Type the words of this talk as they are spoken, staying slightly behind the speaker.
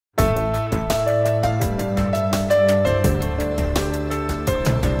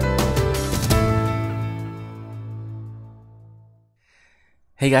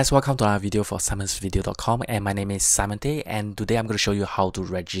Hey guys, welcome to our video for simonsvideo.com, and my name is Simon Day, and today I'm going to show you how to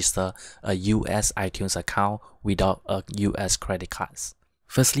register a US iTunes account without a US credit cards.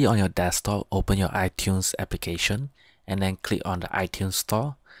 Firstly, on your desktop, open your iTunes application and then click on the iTunes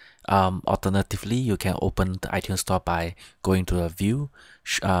Store. Alternatively, you can open the iTunes Store by going to the view,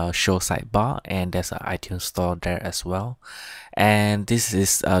 show sidebar, and there's an iTunes Store there as well. And this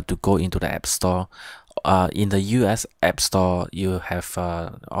is to go into the App Store. In the US App Store, you have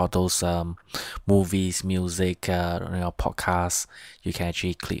all those movies, music, podcasts. You can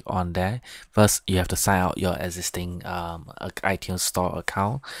actually click on there. First, you have to sign out your existing iTunes Store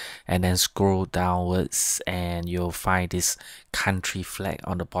account, and then scroll downwards, and you'll find this country flag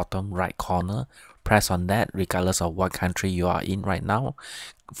on the bottom right corner. Press on that, regardless of what country you are in right now.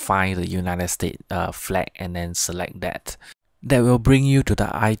 Find the United States flag and then select that. That will bring you to the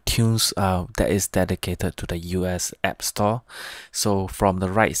iTunes that is dedicated to the US App Store. So from the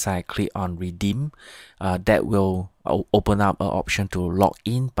right side, click on Redeem. That will open up an option to log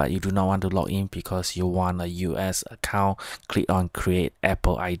in, but you do not want to log in because you want a US account. Click on Create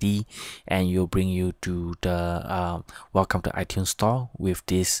Apple ID, and you'll bring you to the Welcome to iTunes Store. With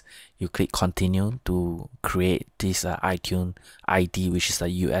this, you click Continue to create this iTunes ID, which is a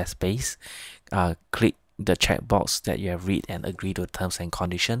US base. Click the checkbox that you have read and agree to terms and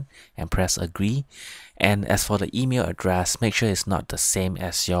condition and press agree. And as for the email address, make sure it's not the same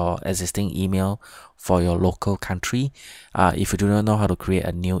as your existing email for your local country. If you do not know how to create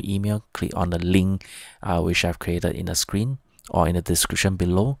a new email, click on the link which I've created in the screen or in the description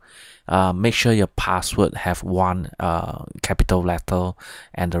below. Make sure your password have one capital letter,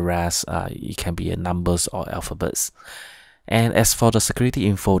 and the rest it can be numbers or alphabets. And as for the security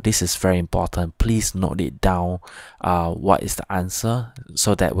info, this is very important. Please note it down. What is the answer,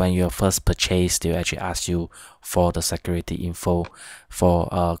 so that when you first purchase, they'll actually ask you for the security info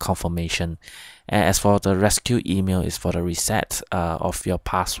for confirmation. And as for the rescue email, is for the reset of your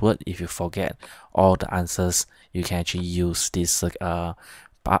password. If you forget all the answers, you can actually use this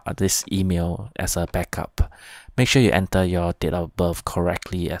email as a backup. Make sure you enter your date of birth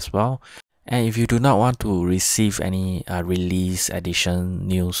correctly as well. And if you do not want to receive any release edition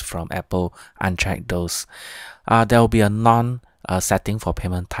news from Apple, uncheck those. There will be a non-setting for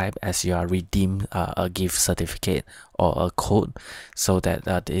payment type, as you are redeem a gift certificate or a code, so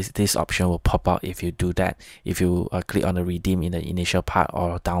that this option will pop out if you do that. If you click on the redeem in the initial part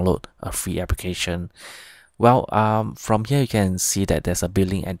or download a free application. Well, from here you can see that there's a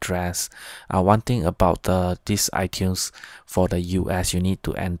billing address. One thing about this iTunes for the US, you need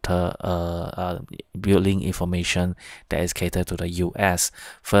to enter billing information that is catered to the US.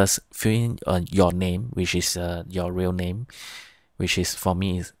 First, fill in your name, which is your real name, which is, for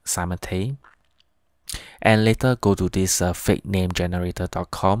me, is Simon Tay. And later go to this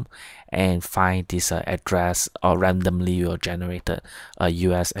fakenamegenerator.com and find this address, or randomly you will generate a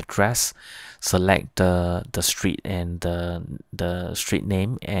US address. Select the street and the street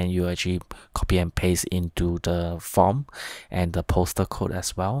name, and you actually copy and paste into the form and the postal code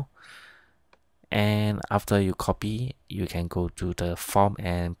as well. And after you copy, you can go to the form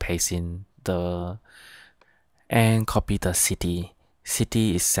and paste in and copy the city.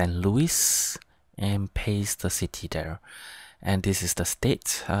 City is St. Louis, and paste the city there. And this is the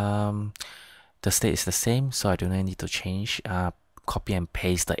state. The state is the same, so I do not need to change. Copy and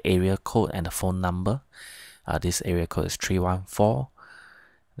paste the area code and the phone number. This area code is 314.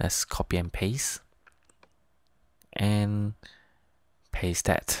 Let's copy and paste, and paste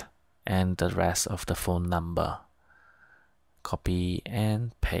that, and the rest of the phone number. Copy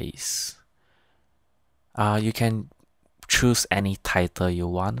and paste. You can choose any title you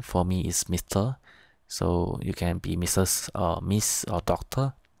want. For me, it's Mr. So you can be Mrs. or Miss or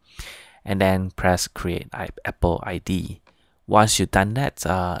Doctor. And then press Create Apple ID. Once you've done that,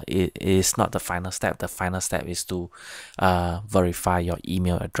 it is not the final step. The final step is to verify your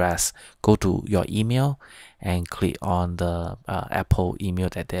email address. Go to your email and click on the Apple email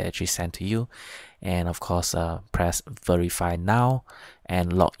that they actually sent to you. And of course, press Verify Now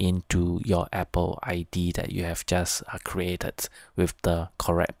and log into your Apple ID that you have just created with the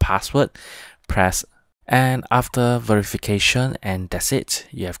correct password. And after verification, and that's it,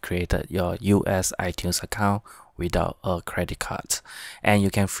 you have created your US iTunes account without a credit card, and you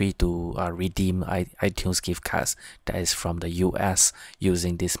can free to redeem iTunes gift cards that is from the US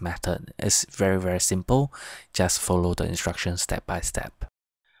using this method. It's very simple. Just follow the instructions step by step.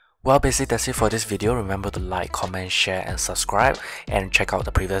 Well, basically that's it for this video. Remember to like, comment, share and subscribe, and check out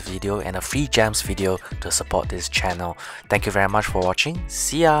the previous video and a free gems video to support this channel. Thank you very much for watching.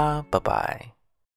 See ya. Bye bye.